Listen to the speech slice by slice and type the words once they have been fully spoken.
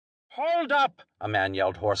"Hold up!" a man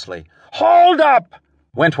yelled hoarsely. "Hold up!"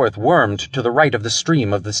 Wentworth wormed to the right of the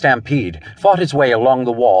stream of the stampede, fought his way along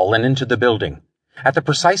the wall and into the building. At the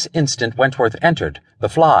precise instant Wentworth entered, the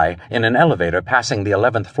fly, in an elevator passing the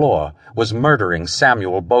 11th floor, was murdering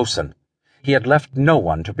Samuel Boson. He had left no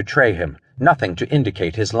one to betray him, nothing to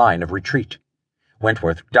indicate his line of retreat.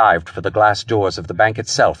 Wentworth dived for the glass doors of the bank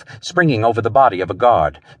itself, springing over the body of a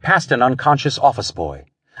guard, past an unconscious office boy.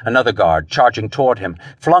 Another guard, charging toward him,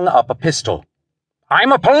 flung up a pistol.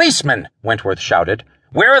 "I'm a policeman!" Wentworth shouted.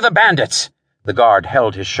 "Where are the bandits?" The guard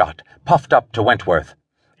held his shot, puffed up to Wentworth.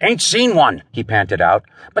 "Ain't seen one," he panted out.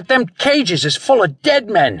 "But them cages is full of dead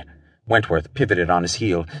men." Wentworth pivoted on his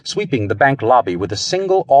heel, sweeping the bank lobby with a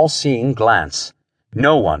single all-seeing glance.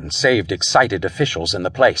 No one saved excited officials in the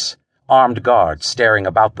place, armed guards staring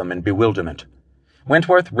about them in bewilderment.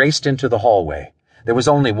 Wentworth raced into the hallway. There was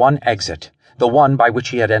only one exit, the one by which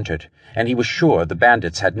he had entered, and he was sure the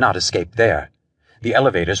bandits had not escaped there. The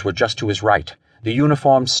elevators were just to his right. The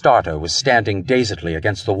uniformed starter was standing dazedly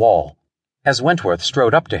against the wall. As Wentworth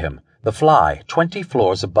strode up to him, the fly, 20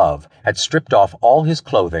 floors above, had stripped off all his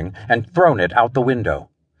clothing and thrown it out the window.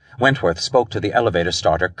 Wentworth spoke to the elevator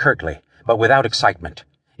starter curtly, but without excitement.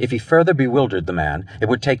 If he further bewildered the man, it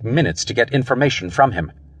would take minutes to get information from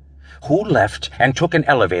him. "Who left and took an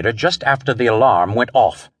elevator just after the alarm went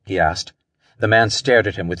off?" he asked. The man stared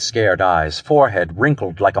at him with scared eyes, forehead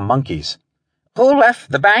wrinkled like a monkey's. "Who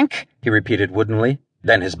left the bank?" he repeated woodenly.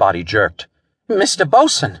 Then his body jerked. "Mr.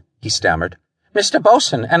 Boson," he stammered. "Mr.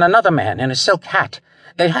 Boson and another man in a silk hat.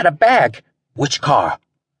 They had a bag." "Which car?"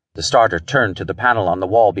 The starter turned to the panel on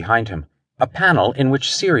the wall behind him, a panel in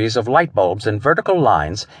which series of light bulbs and vertical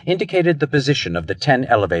lines indicated the position of the 10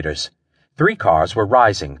 elevators. 3 cars were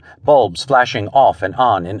rising, bulbs flashing off and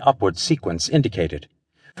on in upward sequence indicated.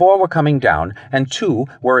 4 were coming down, and 2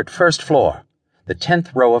 were at first floor. The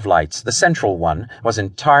 10th row of lights, the central one, was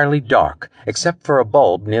entirely dark, except for a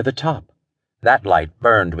bulb near the top. That light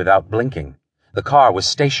burned without blinking. The car was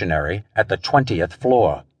stationary at the 20th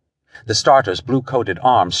floor. The starter's blue-coated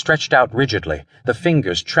arm stretched out rigidly, the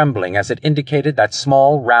fingers trembling as it indicated that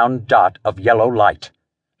small, round dot of yellow light.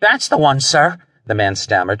 "That's the one, sir," the man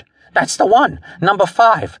stammered. "That's the one, number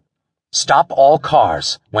 5. "Stop all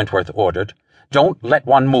cars," Wentworth ordered. "Don't let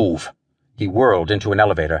one move." He whirled into an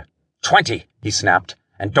elevator. 20, he snapped,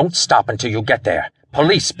 "and don't stop until you get there.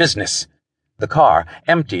 Police business." The car,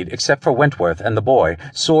 emptied except for Wentworth and the boy,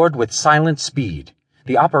 soared with silent speed.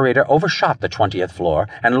 The operator overshot the 20th floor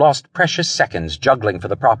and lost precious seconds juggling for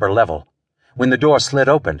the proper level. When the door slid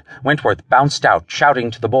open, Wentworth bounced out,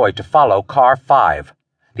 shouting to the boy to follow car 5.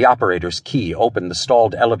 The operator's key opened the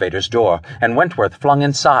stalled elevator's door, and Wentworth flung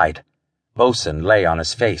inside. Boson lay on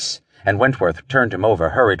his face, and Wentworth turned him over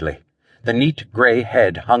hurriedly. The neat gray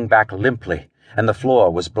head hung back limply, and the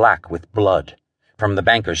floor was black with blood. From the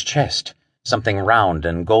banker's chest, something round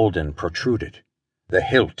and golden protruded. The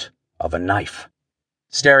hilt of a knife.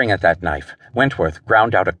 Staring at that knife, Wentworth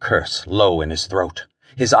ground out a curse low in his throat.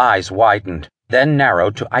 His eyes widened, then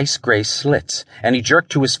narrowed to ice-gray slits, and he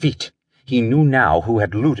jerked to his feet. He knew now who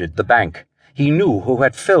had looted the bank. He knew who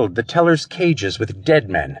had filled the tellers' cages with dead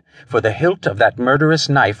men, for the hilt of that murderous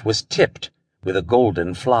knife was tipped with a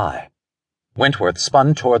golden fly. Wentworth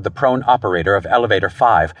spun toward the prone operator of elevator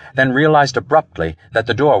 5, then realized abruptly that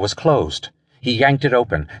the door was closed. He yanked it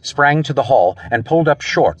open, sprang to the hall, and pulled up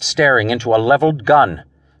short, staring into a leveled gun.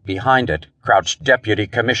 Behind it crouched Deputy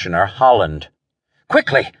Commissioner Holland.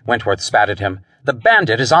 "Quickly!" Wentworth spat at him. "The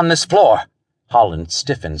bandit is on this floor!" Holland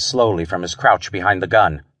stiffened slowly from his crouch behind the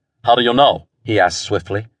gun. "How do you know?" he asked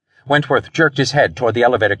swiftly. Wentworth jerked his head toward the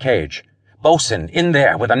elevator cage. "Boson, in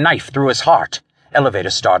there, with a knife through his heart." Elevator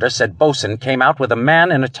starter said Boson came out with a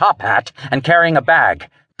man in a top hat and carrying a bag.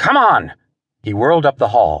 "Come on!" He whirled up the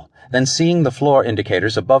hall. Then, seeing the floor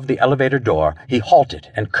indicators above the elevator door, he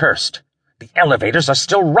halted and cursed. "The elevators are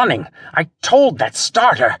still running! I told that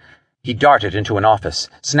starter!" He darted into an office,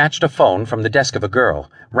 snatched a phone from the desk of a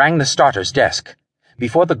girl, rang the starter's desk.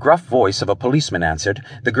 Before the gruff voice of a policeman answered,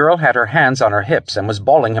 the girl had her hands on her hips and was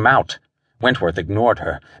bawling him out. Wentworth ignored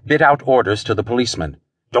her, bit out orders to the policeman.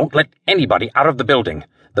 "Don't let anybody out of the building.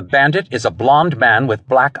 The bandit is a blond man with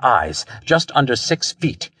black eyes, just under 6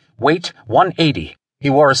 feet. Weight 180. He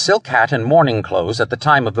wore a silk hat and morning clothes at the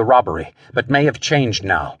time of the robbery, but may have changed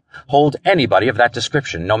now. Hold anybody of that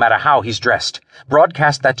description, no matter how he's dressed.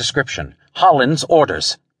 Broadcast that description. Holland's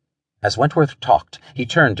orders." As Wentworth talked, he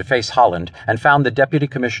turned to face Holland and found the deputy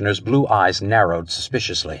commissioner's blue eyes narrowed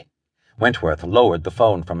suspiciously. Wentworth lowered the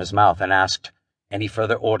phone from his mouth and asked, "Any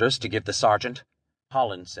further orders to give the sergeant?"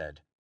 Holland said,